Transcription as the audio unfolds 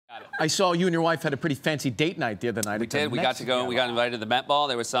I saw you and your wife had a pretty fancy date night the other night. We did. We got to go. We got invited to the Met Ball.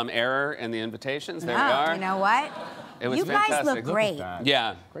 There was some error in the invitations. There we are. You know what? It was you fantastic. guys look great.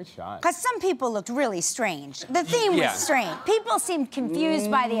 Yeah. Great shot. Because some people looked really strange. The theme was strange. People seemed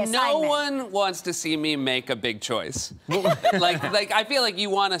confused by the assignment. No one wants to see me make a big choice. like I feel like you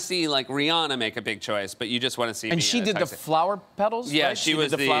want to see like Rihanna make a big choice, but you just want to see. And me she did the flower petals. Yeah, right? she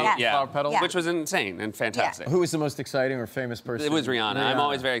was did the flower petals, which was insane and fantastic. Who was the most exciting or famous person? It was Rihanna. I'm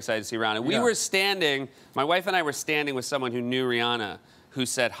always very excited to see Rihanna. We were standing. My wife and I were standing with someone who knew Rihanna, who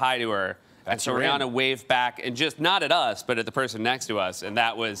said hi to her. And so Rihanna waved back, and just not at us, but at the person next to us, and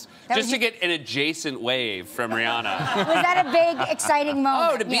that was just to get an adjacent wave from Rihanna. Was that a big, exciting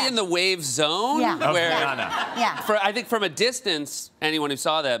moment? Oh, to be in the wave zone? Yeah. Where, Yeah. I think from a distance, anyone who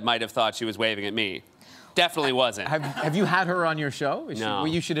saw that might have thought she was waving at me. Definitely wasn't. Have you had her on your show? No. Well,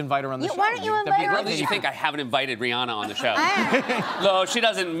 you should invite her on the show. Why don't you invite her on the show? You think I haven't invited Rihanna on the show? No, she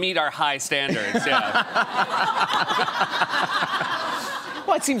doesn't meet our high standards.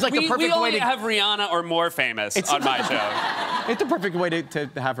 Well, it seems like the perfect we only way to have Rihanna or more famous on my show. It's the perfect way to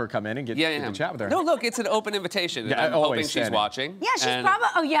have her come in and get to chat with her. No, look, it's an open invitation. Yeah, I'm hoping she's watching. Yeah, she's probably.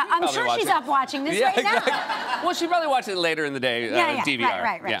 Oh, yeah, I'm sure she's up watching this right now. Well, she probably watched it later in the day.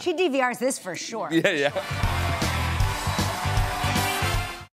 DVR. Right. She DVRs this for sure. Yeah.